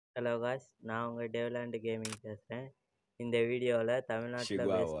Hello guys, நான் உங்கள் டெவலாண்ட் gaming பேசுகிறேன். இந்த வீடியோவில் தமிழ்நாட்டில்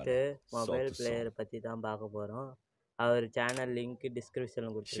பெஸ்ட்டு மொபைல் பிளேயரை பற்றி தான் பார்க்க போகிறோம். அவர் சேனல் லிங்க்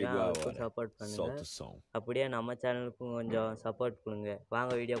டிஸ்கிரிப்ஷனில் கொடுத்துருக்கேன். அவருக்கும் சப்போர்ட் பண்ணுங்கள். அப்படியே நம்ம சேனலுக்கும் கொஞ்சம் சப்போர்ட் கொடுங்க.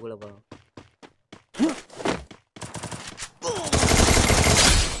 வாங்க வீடியோக்குள்ளே போகலாம்.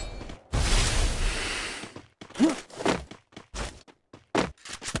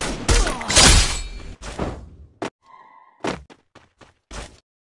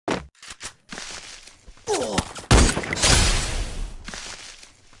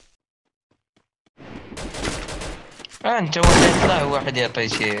 انت واحد لا واحد يعطي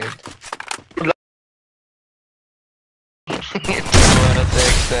شيء وانا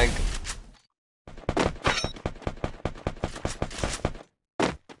تك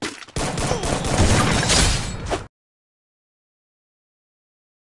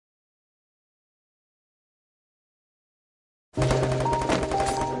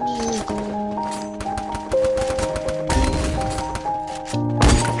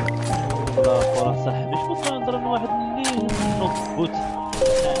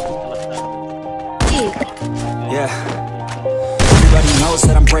Yeah, everybody knows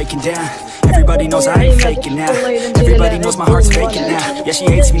that I'm breaking down. Everybody knows I ain't faking now. Everybody knows my heart's faking now. Yeah, she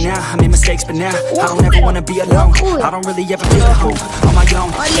hates me now, I made mistakes but now I don't ever wanna be alone. I don't really ever feel at home. On my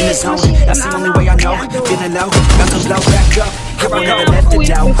own, in the zone, that's the only way I know. Feeling low, got to blow back up. Here I never let the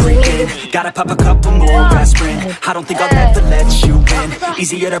doubt creep in. Gotta pop a couple more aspirin. I don't think I'll ever let you win.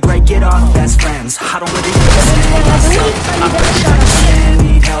 Easier to break it off best friends. I don't really understand myself. I'm ready to understand,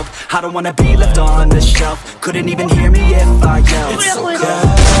 need help. I don't wanna be left on the shelf. Couldn't even hear me if I yelled. It's so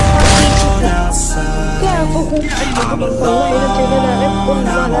cold outside, I'm alone,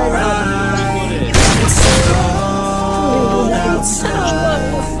 I'm alright. It's so cold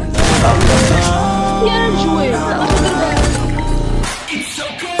outside, I'm alone, I'm alright.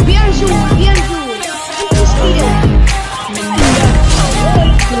 Bien joué.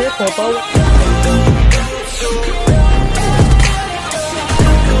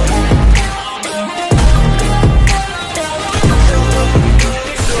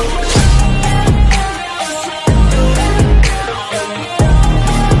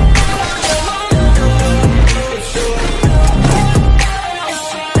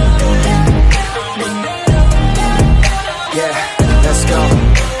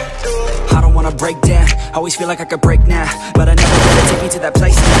 Break down, always feel like I could break now, but I never let it take me to that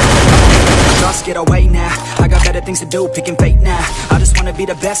place now. My thoughts get away now, I got better things to do, picking fate now. I just wanna be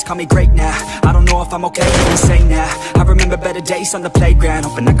the best, call me great now. I don't know if I'm okay, I'm insane now. I remember better days on the playground,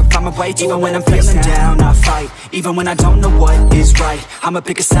 hoping I can find my way even when I'm feeling down. I fight, even when I don't know what is right. I'ma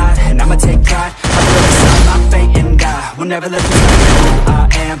pick a side, and I'ma take pride. I will decide my fate and I will never let them tell me who I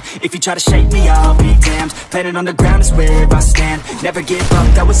am. If you try to shake me, I'll be damned. Planet on the ground is where I stand. Never give up,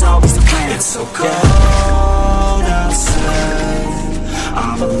 that was always the plan. It's so cold outside,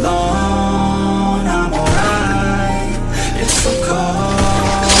 I'm alone, I'm alright. It's so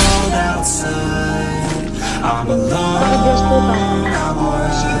cold outside, I'm alone, I'm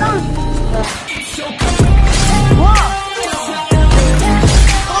alright. It's so cold.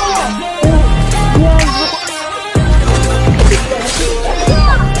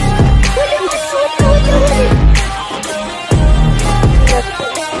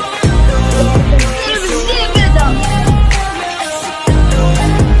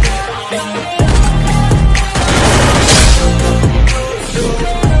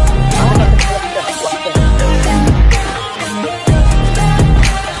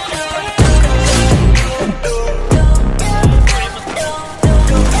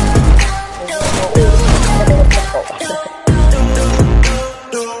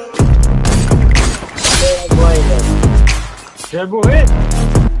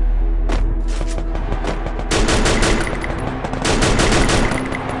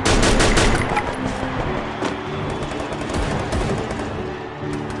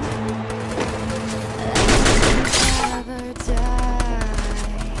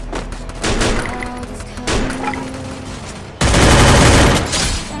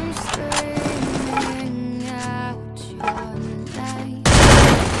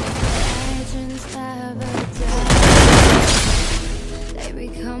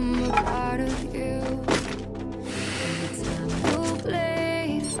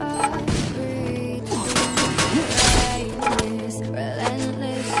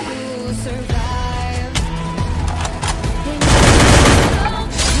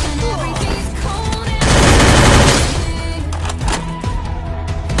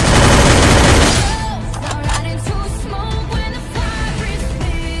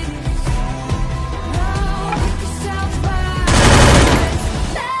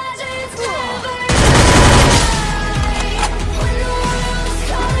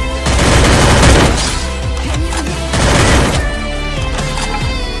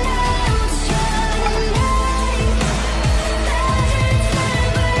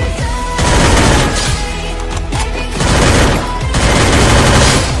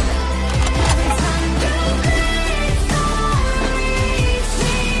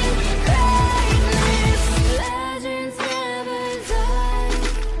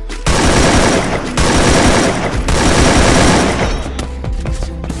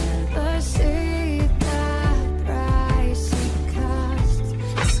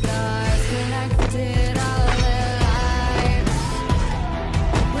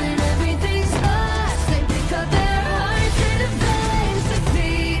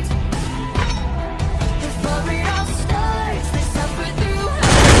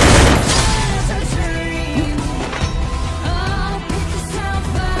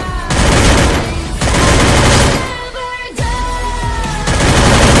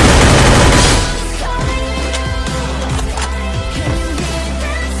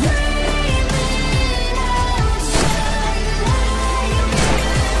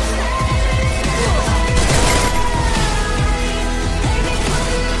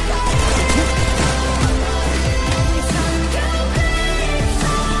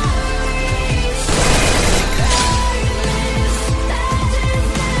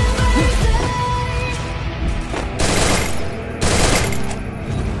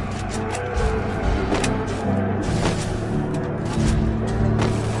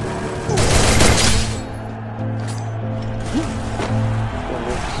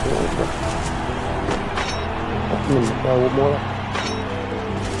 Mình đâu mua đâu.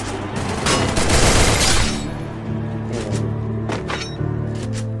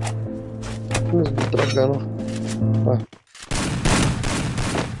 Trocando. Vai.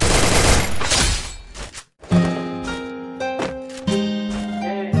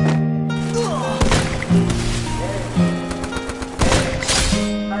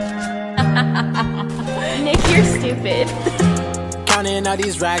 Nick, you're stupid. Counting all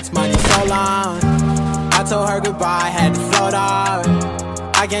these racks, money so long. I told her goodbye, had to float off.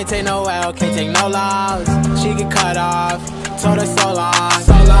 I can't take no L, can't take no loss. She get cut off, told her so long,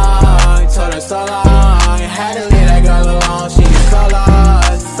 so long, told her so long. Had to leave that girl alone, she get so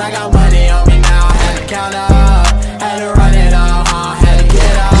lost. I got money on me now, had to count up, had to run it up, had to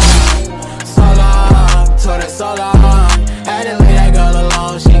get up. So long, told her so long. Had to leave that girl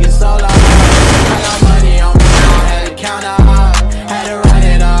alone, she get so lost. I got money on me now, had to count up, had to run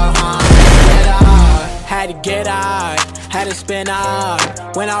it up, had to get out, had to spin up.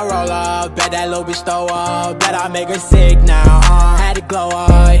 When I roll up, bet that little bitch throw up. Bet I make her sick now, had to glow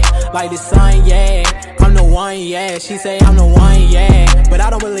up like the sun, yeah. I'm the one, yeah. She say I'm the one, yeah. But I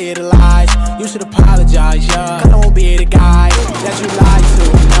don't believe the lies. You should apologize, yeah. Cause I won't be the guy that you lied to,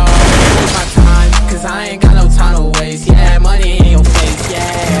 no. Waste my time, cause I ain't got no time to waste, yeah. Money in your face,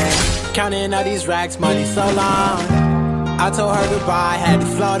 yeah. Counting all these racks, money so long. I told her goodbye, had to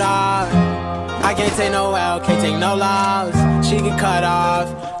float off. I can't take no L, can't take no loss. She get cut off,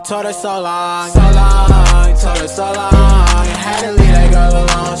 told her so long, so long, told her so long. Had